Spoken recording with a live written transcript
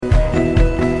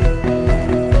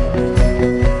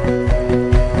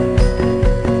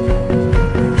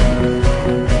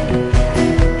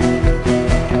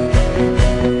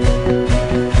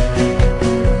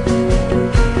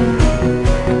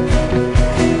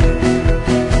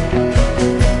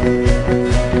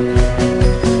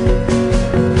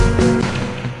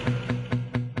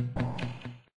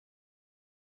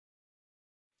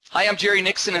I'm Jerry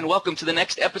Nixon, and welcome to the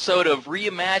next episode of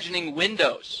Reimagining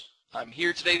Windows. I'm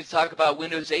here today to talk about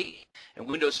Windows 8 and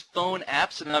Windows Phone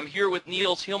apps, and I'm here with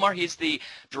Niels Hilmar. He's the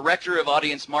Director of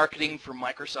Audience Marketing for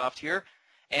Microsoft here.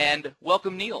 And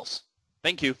welcome, Niels.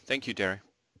 Thank you, Jerry.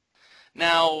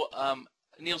 Now,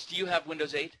 Niels, do you have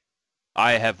Windows 8?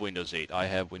 I have Windows 8. I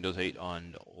have Windows 8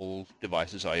 on all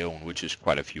devices I own, which is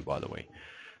quite a few, by the way.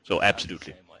 So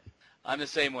absolutely. I'm the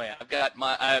same way. I've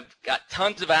got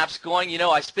tons of apps going. You know,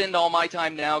 I spend all my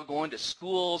time now going to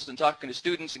schools and talking to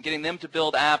students and getting them to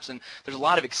build apps, and there's a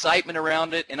lot of excitement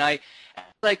around it. And as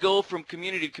I go from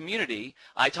community to community,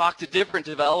 I talk to different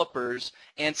developers,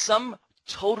 and some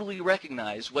totally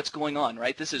recognize what's going on,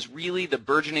 right? This is really the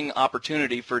burgeoning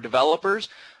opportunity for developers,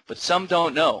 but some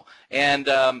don't know. And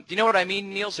do you know what I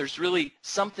mean, Niels? There's really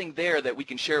something there that we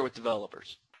can share with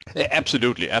developers.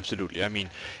 Absolutely, absolutely. I mean,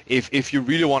 if you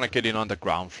really want to get in on the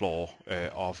ground floor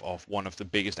of one of the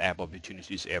biggest app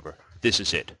opportunities ever, this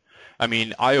is it. I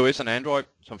mean, iOS and Android,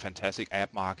 some fantastic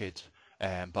app markets,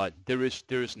 but there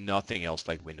is nothing else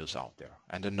like Windows out there.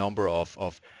 And the number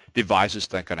of devices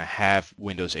that are going to have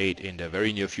Windows 8 in the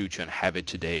very near future and have it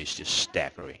today is just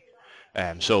staggering.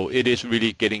 So it is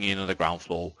really getting in on the ground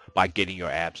floor by getting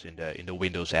your apps in the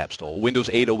Windows App Store,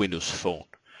 Windows 8 or Windows Phone.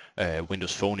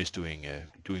 Windows Phone is doing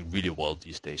really well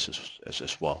these days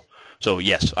as well. So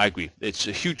yes, I agree. It's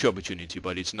a huge opportunity,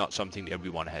 but it's not something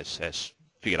everyone has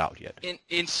figured out yet.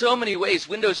 In so many ways,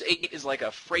 Windows 8 is like a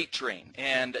freight train,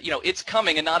 and you know it's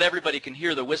coming, and not everybody can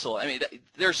hear the whistle. I mean,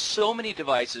 there's so many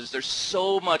devices, there's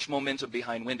so much momentum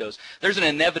behind Windows. There's an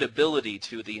inevitability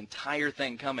to the entire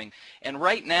thing coming, and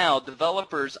right now,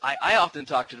 developers, I often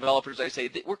talk to developers. I say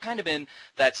we're kind of in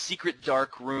that secret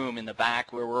dark room in the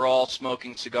back where we're all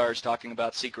smoking cigars, talking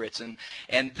about secrets,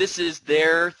 and this is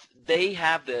they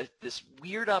have this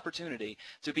weird opportunity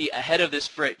to be ahead of this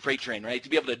freight train, right? To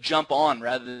be able to jump on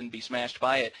rather than be smashed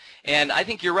by it. And I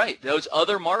think you're right. Those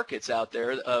other markets out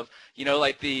there of, you know,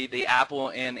 like the Apple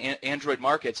and Android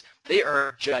markets, they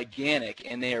are gigantic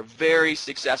and they are very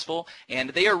successful,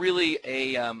 and they are really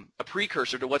a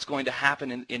precursor to what's going to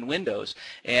happen in Windows.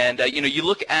 And you know, you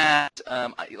look at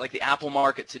like the Apple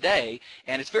market today,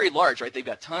 and it's very large, right? They've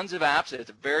got tons of apps.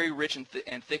 It's a very rich and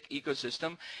thick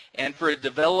ecosystem. And for a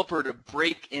developer to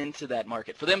break into that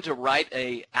market, for them to write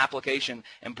a application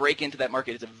and break into that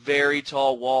market, it's a very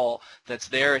tall wall that's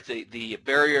there. The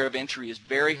barrier of entry is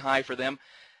very high for them.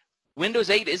 Windows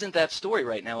 8 isn't that story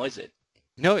right now, is it?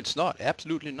 No, it's not.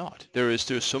 Absolutely not. There's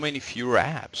so many fewer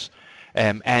apps,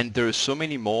 and there's so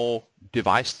many more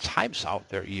device types out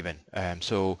there even.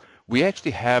 So we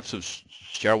actually have to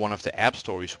share one of the app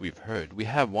stories we've heard. We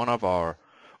have one of our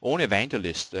own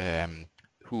evangelists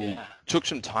who took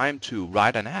some time to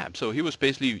write an app. So he was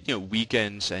basically, you know,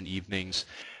 weekends and evenings,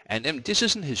 and this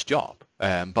isn't his job,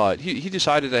 but he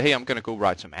decided that, hey, I'm going to go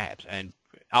write some apps, and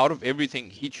out of everything,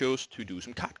 he chose to do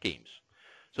some card games.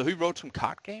 So he wrote some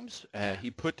card games.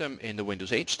 He put them in the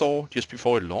Windows 8 store just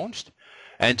before it launched,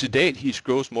 and to date, he's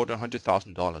grossed more than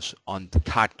 $100,000 on the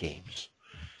card games.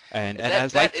 And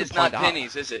that is not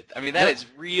pennies, is it? I mean, that is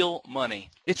real money.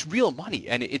 It's real money,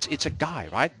 and it's a guy,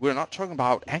 right? We're not talking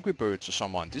about Angry Birds or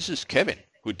someone. This is Kevin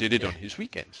who did it on his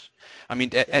weekends. I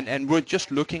mean, and we're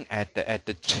just looking at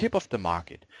the tip of the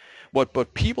market.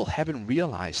 What people haven't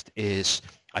realized is,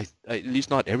 at least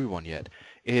not everyone yet,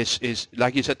 is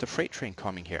like you said, the freight train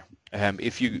coming here.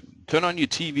 If you turn on your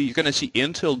TV, you're going to see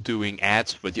Intel doing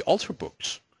ads for the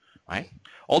Ultrabooks, right?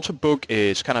 Ultrabook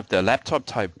is kind of the laptop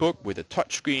type book with a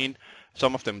touch screen.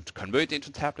 Some of them convert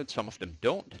into tablets, some of them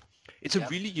don't. It's a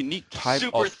really unique type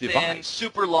of device. Super thin,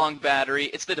 super long battery.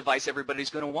 It's the device everybody's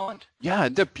going to want. Yeah,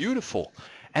 they're beautiful.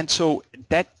 And so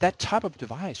that type of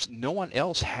device, no one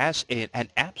else has an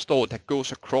app store that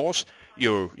goes across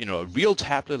your, you know, a real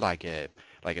tablet like a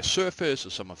Surface or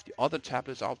some of the other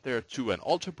tablets out there, to an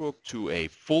Ultrabook, to a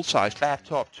full-size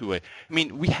laptop, I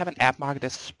mean, we have an app market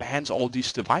that spans all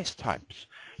these device types.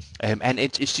 And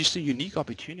it's just a unique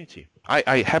opportunity.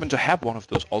 I happen to have one of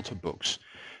those Ultrabooks.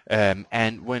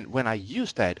 And when I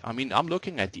use that, I mean, I'm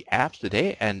looking at the apps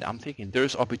today, and I'm thinking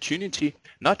there's opportunity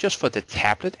not just for the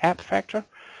tablet app factor,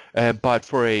 but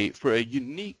for a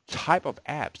unique type of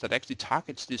apps that actually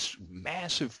targets this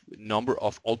massive number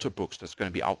of Ultrabooks that's going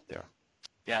to be out there.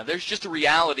 Yeah, there's just a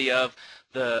reality of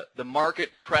the market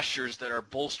pressures that are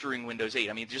bolstering Windows 8.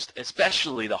 I mean, just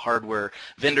especially the hardware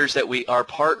vendors that our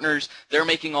partners, they're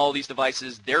making all these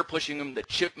devices, they're pushing them, the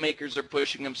chip makers are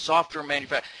pushing them, software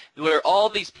manufacturers, there are all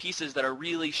these pieces that are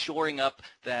really shoring up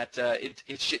that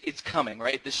it's coming,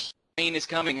 right? This is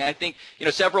coming. I think,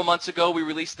 several months ago we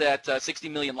released that 60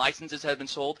 million licenses have been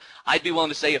sold. I'd be willing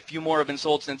to say a few more have been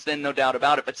sold since then, no doubt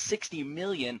about it, but 60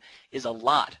 million is a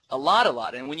lot.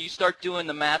 And when you start doing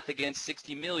the math against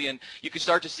 60 million, you can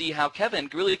start to see how Kevin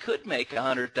really could make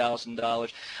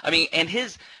 $100,000. I mean, and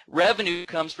his revenue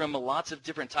comes from lots of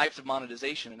different types of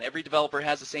monetization, and every developer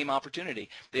has the same opportunity.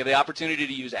 They have the opportunity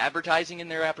to use advertising in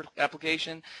their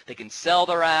application. They can sell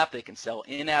their app. They can sell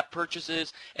in-app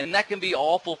purchases, and that can be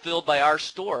all fulfilled by our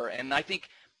store. And I think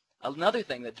another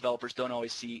thing that developers don't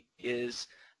always see is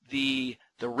the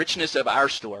richness of our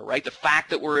store, right? The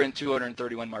fact that we're in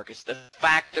 231 markets, the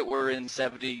fact that we're in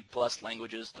 70-plus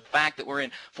languages, the fact that we're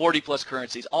in 40-plus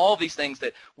currencies, all of these things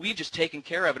that we've just taken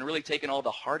care of and really taken all the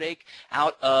heartache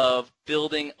out of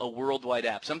building a worldwide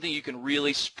app, something you can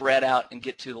really spread out and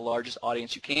get to the largest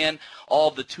audience you can.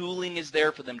 All the tooling is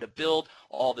there for them to build.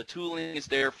 All the tooling is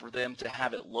there for them to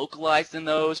have it localized in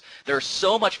those. There's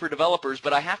so much for developers,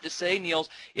 but I have to say, Niels,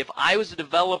 if I was a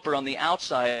developer on the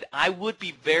outside, I would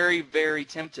be very, very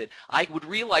tempted. I would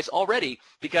realize already,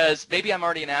 because maybe I'm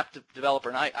already an app developer,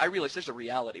 and I realize there's a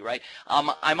reality, right?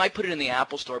 I might put it in the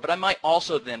Apple Store, but I might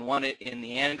also then want it in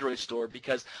the Android Store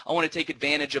because I want to take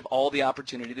advantage of all the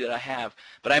opportunity that I have.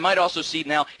 But I might also see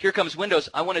now, here comes Windows.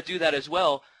 I want to do that as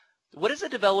well. What does a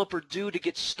developer do to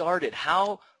get started?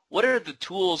 What are the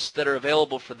tools that are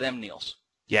available for them, Niels?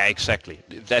 Yeah, exactly.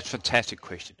 That's a fantastic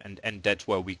question, and that's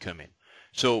where we come in.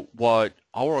 So what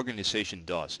our organization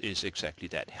does is exactly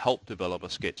that, help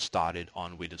developers get started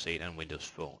on Windows 8 and Windows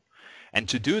Phone. And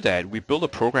to do that, we build a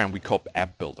program we call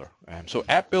App Builder. So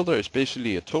App Builder is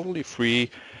basically a totally free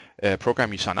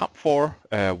program you sign up for,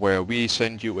 where we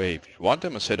send you, if you want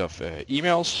them, a set of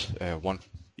emails, one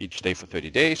each day for 30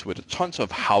 days with tons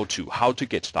of how to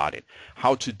get started,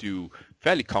 how to do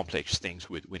fairly complex things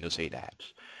with Windows 8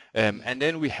 apps. And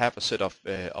then we have a set of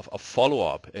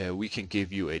follow-up. We can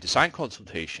give you a design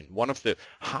consultation. One of the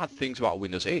hard things about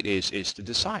Windows 8 is the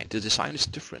design. The design is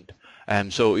different.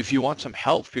 So if you want some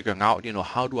help figuring out,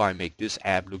 how do I make this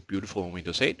app look beautiful on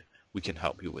Windows 8, we can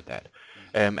help you with that.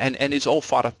 And it's all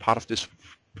part of this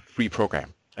free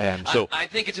program. So I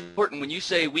think it's important when you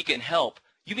say we can help,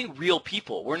 you mean real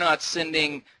people. We're not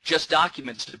sending just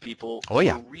documents to people. Oh,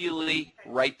 yeah. We're really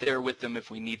right there with them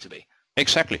if we need to be.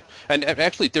 Exactly. And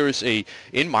actually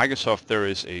in Microsoft there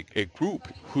is a group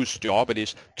whose job it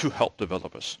is to help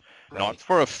developers. Right. Not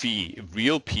for a fee,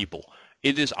 real people.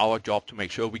 It is our job to make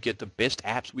sure we get the best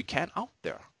apps we can out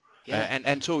there. Yeah.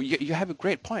 And so you have a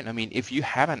great point. I mean, if you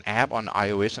have an app on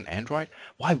iOS and Android,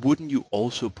 why wouldn't you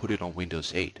also put it on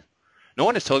Windows 8? No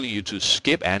one is telling you to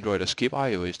skip Android or skip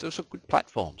iOS. Those are good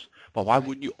platforms. But why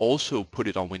wouldn't you also put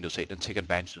it on Windows 8 and take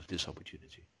advantage of this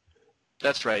opportunity?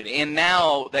 That's right. And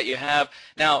now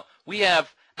we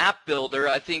have App Builder.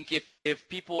 I think if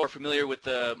people are familiar with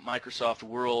the Microsoft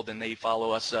world and they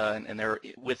follow us and they're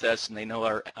with us and they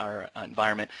know our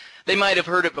environment, they might have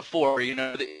heard it before.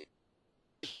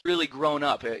 It's really grown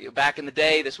up. Back in the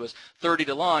day, this was 30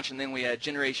 to launch, and then we had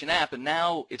Generation App, and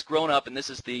now it's grown up, and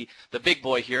this is the big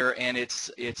boy here, and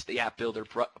it's the App Builder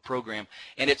program,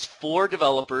 and it's for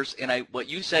developers. And what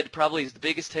you said probably is the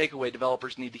biggest takeaway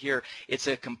developers need to hear. It's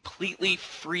a completely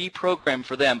free program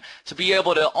for them to be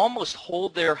able to almost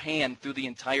hold their hand through the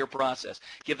entire process,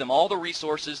 give them all the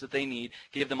resources that they need,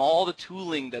 give them all the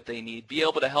tooling that they need, be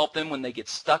able to help them when they get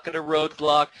stuck at a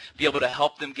roadblock, be able to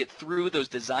help them get through those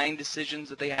design decisions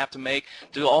that they have to make,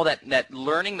 do all that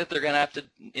learning that they're going to have to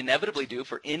inevitably do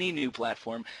for any new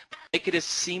platform, make it as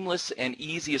seamless and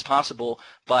easy as possible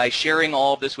by sharing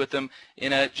all of this with them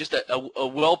in a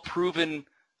well-proven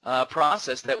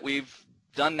process that we've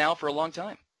done now for a long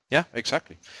time. Yeah,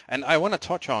 exactly. And I want to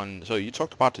touch on, so you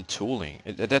talked about the tooling.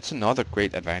 That's another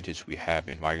great advantage we have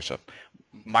in Microsoft.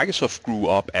 Microsoft grew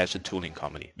up as a tooling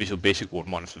company. Visual Basic was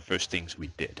one of the first things we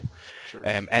did. Sure.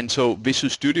 And so Visual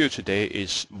Studio today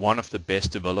is one of the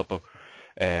best developer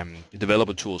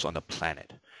tools on the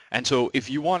planet. And so if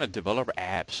you want to develop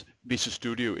apps, Visual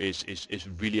Studio is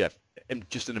really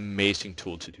just an amazing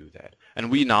tool to do that.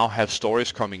 And we now have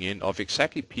stories coming in of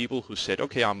exactly people who said,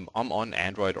 okay, I'm on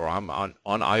Android or I'm on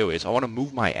iOS. I want to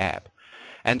move my app.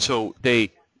 And so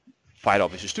they fired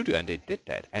up Visual Studio, and they did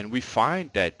that. And we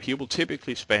find that people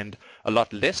typically spend a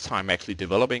lot less time actually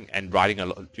developing and writing a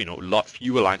lot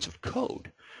fewer lines of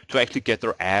code to actually get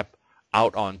their app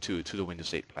out onto the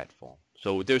Windows 8 platform.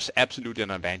 So there's absolutely an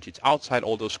advantage. Outside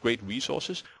all those great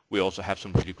resources, we also have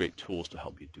some really great tools to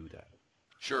help you do that.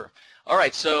 Sure. All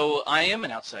right. So I am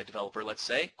an outside developer, let's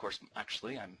say. Of course,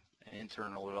 actually, I'm an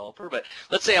internal developer, but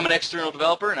let's say I'm an external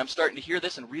developer and I'm starting to hear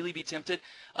this and really be tempted.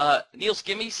 Niels,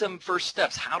 give me some first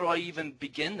steps. How do I even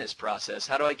begin this process?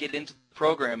 How do I get into the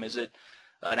program? Is it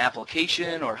an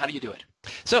application, or how do you do it?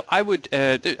 So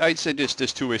I'd say there's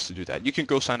two ways to do that. You can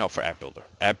go sign up for App Builder.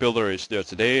 App Builder is there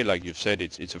today, like you've said.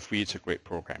 It's a free, it's a great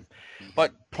program.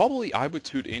 But probably I would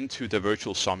tune into the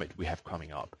virtual summit we have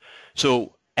coming up.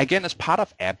 So again, as part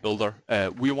of App Builder,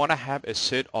 we want to have a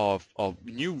set of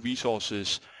new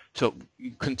resources to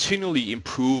continually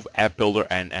improve App Builder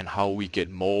and how we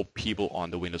get more people on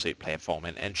the Windows 8 platform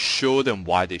and show them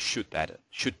why they should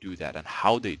do that and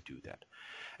how they do that.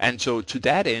 And so to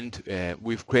that end,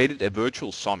 we've created a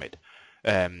virtual summit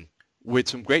with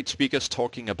some great speakers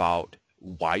talking about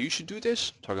why you should do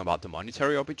this, talking about the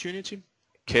monetary opportunity.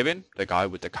 Kevin, the guy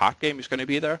with the card game, is going to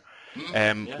be there.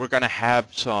 Yeah. We're going to have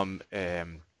some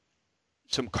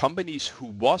companies who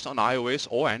was on iOS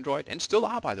or Android and still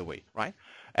are, by the way, right?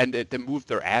 And they moved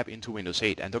their app into Windows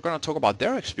 8, and they're going to talk about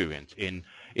their experience in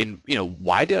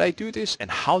why did I do this and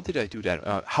how did I do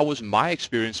that? How was my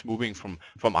experience moving from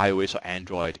iOS or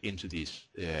Android into these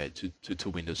to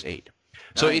Windows 8?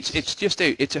 So nice. it's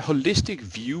a holistic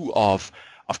view of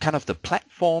kind of the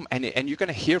platform, and you're going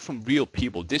to hear from real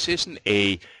people. This isn't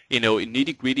a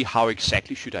nitty-gritty how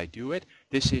exactly should I do it.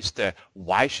 This is the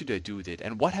why should I do that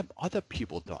and what have other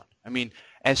people done. I mean,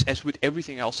 as with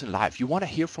everything else in life, you want to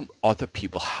hear from other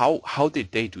people. How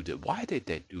did they do that? Why did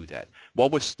they do that?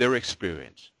 What was their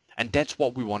experience? And that's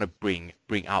what we want to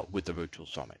bring out with the virtual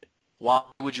summit. Why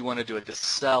would you want to do it? To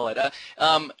sell it?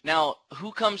 Now,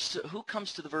 who comes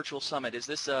to the virtual summit? Is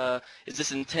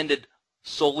this intended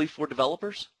solely for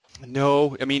developers?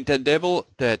 No, I mean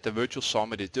the virtual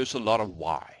summit is there's a lot of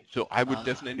why. So I would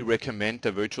definitely recommend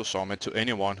the virtual summit to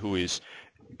anyone who is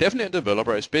definitely a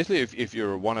developer, especially if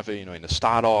you're one of in a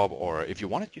startup, or if you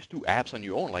want to just do apps on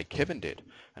your own like Kevin did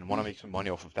and want to make some money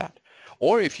off of that.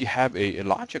 Or if you have a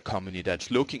larger company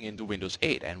that's looking into Windows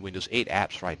 8 and Windows 8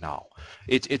 apps right now.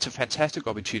 It's a fantastic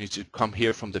opportunity to come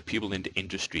hear from the people in the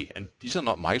industry, and these are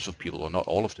not Microsoft people, or not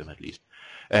all of them at least,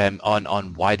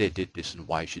 on why they did this and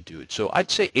why you should do it. So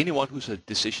I'd say anyone who's a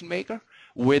decision maker,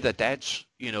 whether that's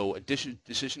a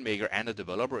decision maker and a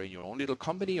developer in your own little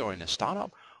company or in a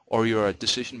startup, or you're a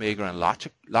decision maker in a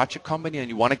larger company and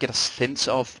you want to get a sense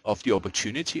of the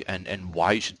opportunity and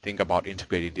why you should think about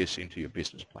integrating this into your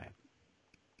business plan.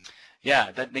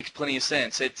 Yeah, that makes plenty of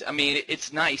sense.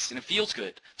 It's nice and it feels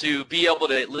good to be able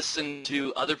to listen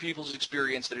to other people's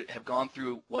experience that have gone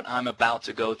through what I'm about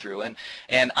to go through.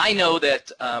 And I know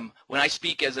that when I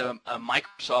speak as a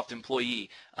Microsoft employee,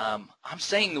 I'm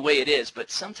saying the way it is, but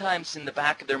sometimes in the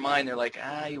back of their mind, they're like,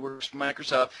 he works for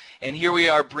Microsoft. And here we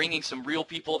are bringing some real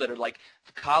people that are like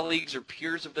colleagues or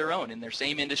peers of their own in their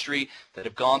same industry that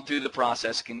have gone through the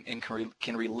process and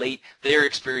can relate their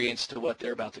experience to what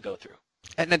they're about to go through.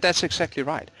 And that's exactly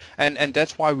right. And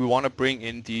that's why we want to bring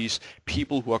in these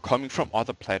people who are coming from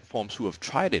other platforms who have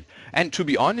tried it. And to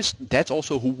be honest, that's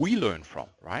also who we learn from,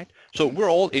 right? So we're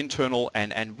all internal,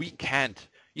 and you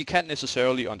can't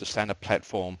necessarily understand a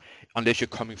platform unless you're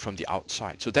coming from the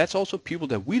outside. So that's also people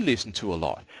that we listen to a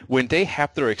lot. When they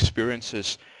have their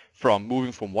experiences from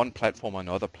moving from one platform or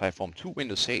another platform to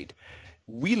Windows 8,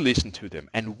 we listen to them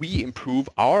and we improve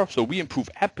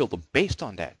App Builder based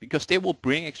on that, because they will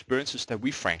bring experiences that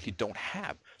we frankly don't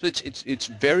have. So it's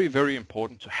very, very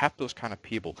important to have those kind of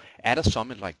people at a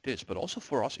summit like this, but also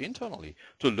for us internally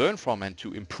to learn from and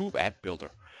to improve App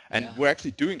Builder. And we're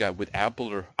actually doing that with App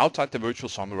Builder outside the virtual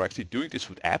summit. We're actually doing this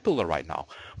with App Builder right now.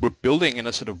 We're building in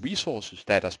a set of resources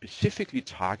that are specifically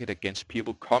targeted against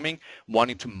people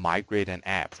wanting to migrate an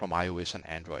app from iOS and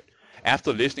Android.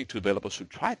 After listening to developers who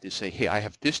tried this, say, hey, I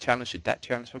have this challenge and that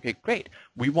challenge. Okay, great.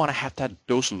 We want to have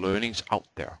those learnings out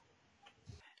there.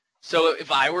 So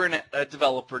if I were a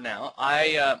developer now,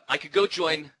 I could go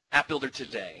join App Builder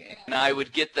today, and I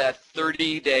would get that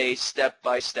 30-day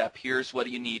step-by-step, here's what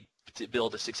you need to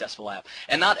build a successful app.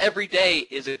 And not every day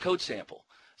is a code sample.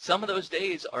 Some of those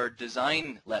days are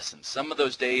design lessons. Some of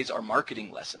those days are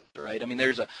marketing lessons, right? I mean,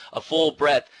 there's a full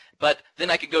breadth, but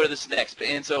then I could go to this next.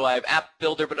 And so I have App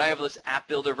Builder, but I have this App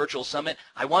Builder Virtual Summit.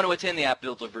 I want to attend the App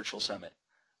Builder Virtual Summit.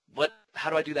 How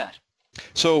do I do that?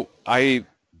 So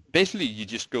basically, you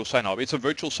just go sign up. It's a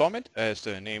virtual summit, as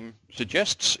the name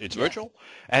suggests. It's virtual.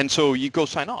 And so you go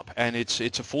sign up, and it's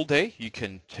a full day. You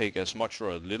can take as much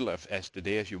or a little as the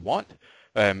day as you want.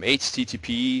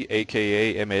 HTTP,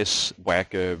 aka MS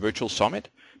WAG Virtual Summit.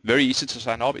 Very easy to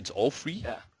sign up. It's all free.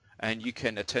 Yeah. And you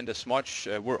can attend as much.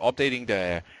 We're updating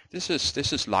this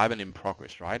is live and in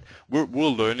progress, right? We're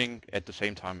learning at the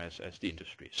same time as the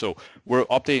industry. So we're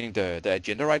updating the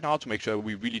agenda right now to make sure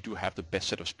we really do have the best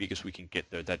set of speakers we can get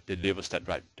there that delivers that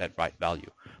right value.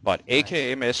 But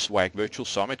aka MS WAG Virtual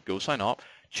Summit, go sign up,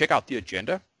 check out the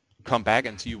agenda, come back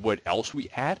and see what else we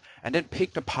add, and then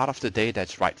pick the part of the day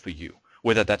that's right for you.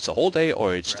 whether that's the whole day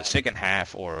or it's the Right. second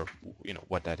half or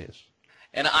what that is.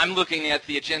 And I'm looking at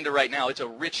the agenda right now. It's a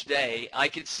rich day. I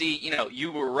could see,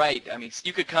 you were right. I mean,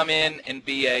 you could come in and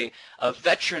be a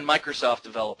veteran Microsoft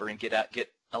developer and get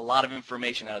a lot of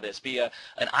information out of this. Be an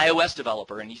iOS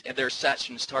developer, and there are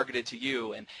sessions targeted to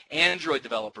you, and Android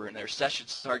developer, and there are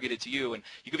sessions targeted to you, and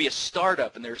you could be a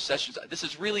startup, and there are sessions. This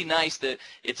is really nice that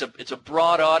it's a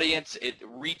broad audience. It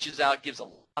reaches out, gives a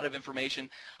lot of information.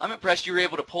 I'm impressed you were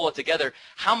able to pull it together.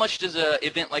 How much does an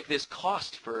event like this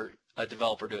cost for a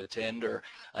developer to attend, or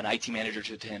an IT manager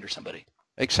to attend, or somebody?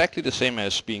 Exactly the same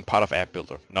as being part of App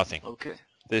Builder. Nothing. Okay.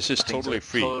 This is totally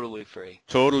free. Totally free.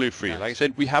 Totally free. Nice. Like I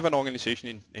said, we have an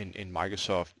organization in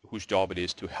Microsoft whose job it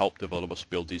is to help developers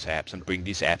build these apps and bring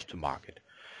these apps to market.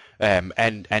 And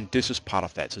this is part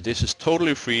of that. So this is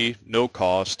totally free, no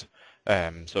cost.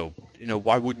 So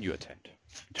why wouldn't you attend?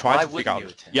 Why wouldn't you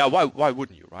attend? Yeah, why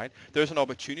wouldn't you, right? There's an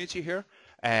opportunity here,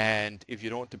 and if you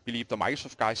don't believe the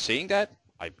Microsoft guy saying that,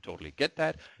 I totally get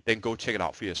that, then go check it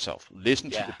out for yourself. Listen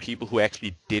to the people who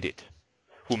actually did it,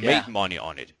 who made money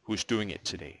on it, who's doing it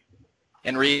today.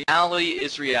 And reality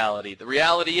is reality. The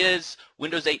reality is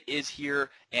Windows 8 is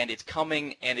here, and it's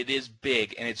coming, and it is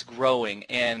big, and it's growing,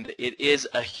 and it is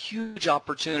a huge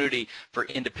opportunity for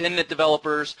independent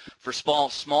developers, for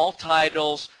small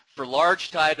titles, for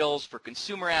large titles, for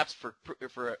consumer apps,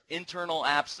 for internal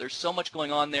apps. There's so much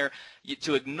going on there.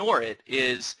 To ignore it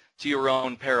is to your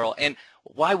own peril. And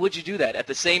why would you do that? At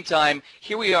the same time,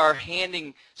 here we are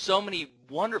handing so many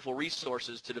wonderful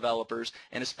resources to developers,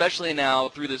 and especially now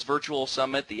through this virtual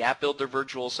summit, the App Builder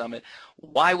Virtual Summit.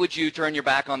 Why would you turn your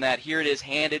back on that? Here it is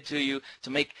handed to you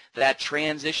to make that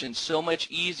transition so much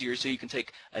easier so you can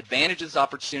take advantage of this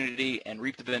opportunity and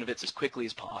reap the benefits as quickly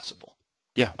as possible.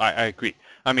 Yeah, I agree.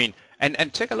 I mean,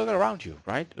 and take a look around you,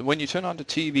 right? When you turn on the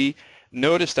TV,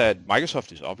 notice that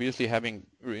Microsoft is obviously having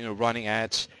running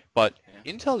ads, but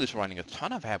Intel is running a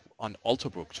ton of app on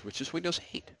Ultrabooks, which is Windows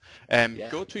 8.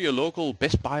 Go to your local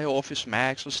Best Buy, Office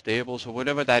Max, or Staples, or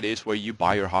whatever that is where you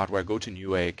buy your hardware. Go to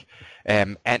Newegg,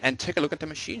 and take a look at the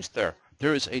machines there.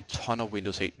 There is a ton of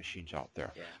Windows 8 machines out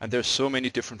there, and there's so many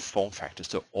different form factors.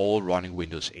 They're all running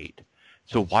Windows 8.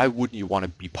 So why wouldn't you want to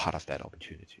be part of that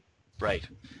opportunity? Right.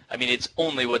 I mean, it's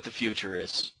only what the future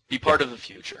is. Be part of the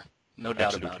future. No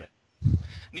doubt about it.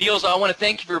 Niels, I want to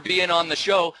thank you for being on the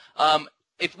show.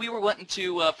 If we were wanting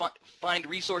to find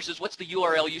resources, what's the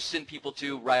URL you send people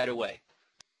to right away?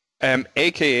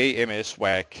 AKA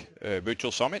MSWAG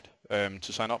Virtual Summit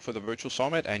to sign up for the Virtual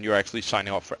Summit, and you're actually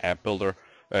signing up for App Builder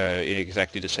in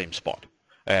exactly the same spot.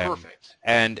 Perfect.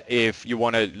 And if you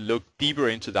want to look deeper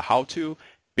into the how-to,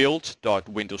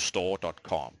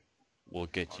 build.windowsstore.com will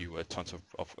get you tons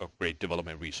of great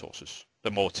development resources,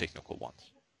 the more technical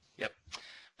ones. Yep.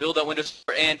 Build.Windows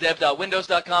and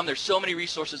dev.windows.com. There's so many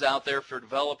resources out there for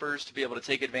developers to be able to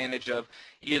take advantage of,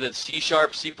 either C#, C++,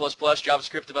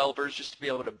 JavaScript developers, just to be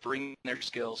able to bring their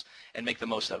skills and make the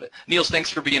most of it. Niels, thanks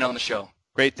for being on the show.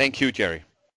 Great. Thank you, Jerry.